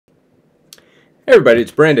Hey everybody, it's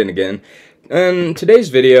Brandon again. In today's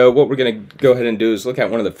video, what we're going to go ahead and do is look at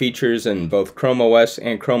one of the features in both ChromeOS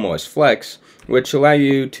and ChromeOS Flex, which allow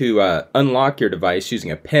you to unlock your device using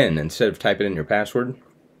a PIN instead of typing in your password.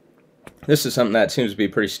 This is something that seems to be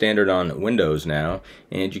pretty standard on Windows now,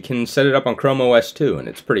 and you can set it up on ChromeOS too, and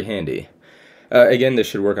it's pretty handy. Again, this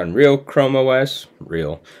should work on real ChromeOS,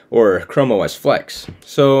 or ChromeOS Flex.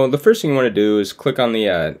 So the first thing you want to do is click on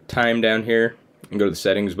the time down here and go to the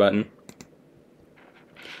settings button.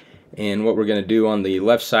 And what we're going to do on the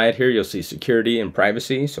left side here, you'll see security and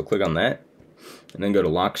privacy, so click on that. And then go to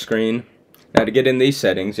lock screen. Now to get in these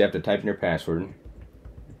settings, you have to type in your password.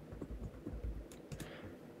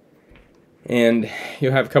 And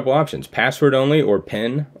you'll have a couple options, password only or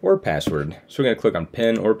PIN or password. So we're going to click on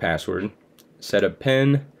PIN or password. Set up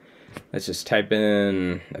PIN. Let's just type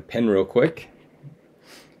in a PIN real quick.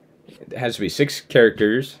 It has to be 6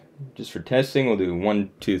 characters. Just for testing, we'll do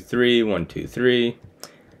 1, 2, 3, 1, 2, 3.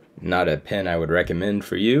 Not a PIN I would recommend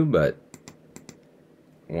for you, but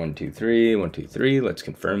 1, 2, 3, 1, 2, 3. Let's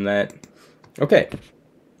confirm that. Okay.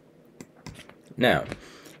 Now,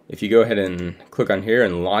 if you go ahead and click on here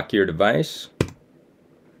and lock your device,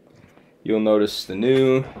 you'll notice the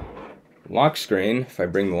new lock screen. If I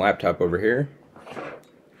bring the laptop over here,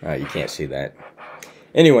 you can't see that.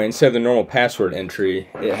 Anyway, instead of the normal password entry,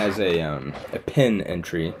 it has a PIN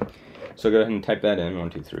entry. So go ahead and type that in,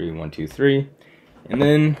 1, 2, 3, 1, 2, 3. And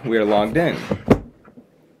then we are logged in.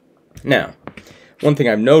 Now, one thing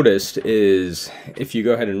I've noticed is if you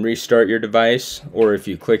go ahead and restart your device, or if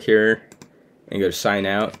you click here and go to sign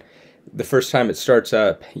out, the first time it starts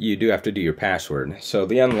up, you do have to do your password. So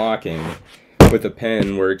the unlocking with a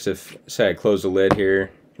PIN works if, say I close the lid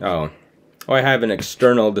here. Oh, I have an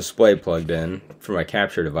external display plugged in for my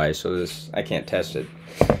capture device, so this I can't test it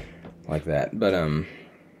like that. But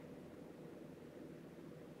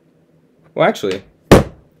well, actually,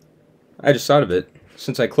 I just thought of it.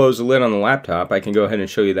 Since I closed the lid on the laptop, I can go ahead and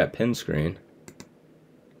show you that PIN screen.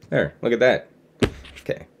 There, look at that.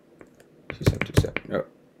 Okay. 2727.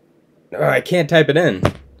 Oh, I can't type it in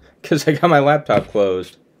because I got my laptop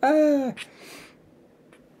closed. Ah.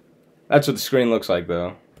 That's what the screen looks like,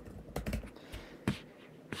 though.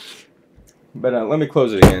 But let me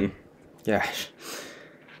close it again. Gosh.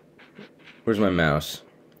 Where's my mouse?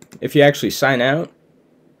 If you actually sign out,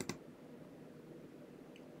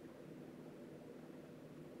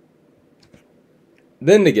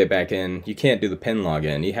 then to get back in, you can't do the PIN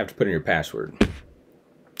login. You have to put in your password.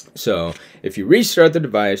 So if you restart the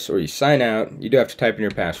device or you sign out, you do have to type in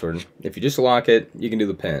your password. If you just lock it, you can do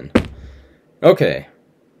the PIN. Okay.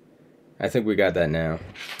 I think we got that now.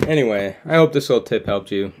 Anyway, I hope this little tip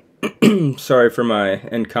helped you. Sorry for my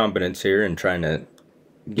incompetence here in trying to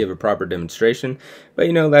give a proper demonstration. But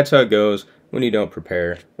you know, that's how it goes when you don't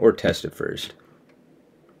prepare or test it first.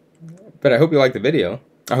 But I hope you liked the video.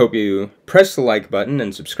 I hope you press the like button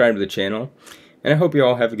and subscribe to the channel. And I hope you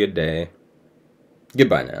all have a good day.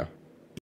 Goodbye now.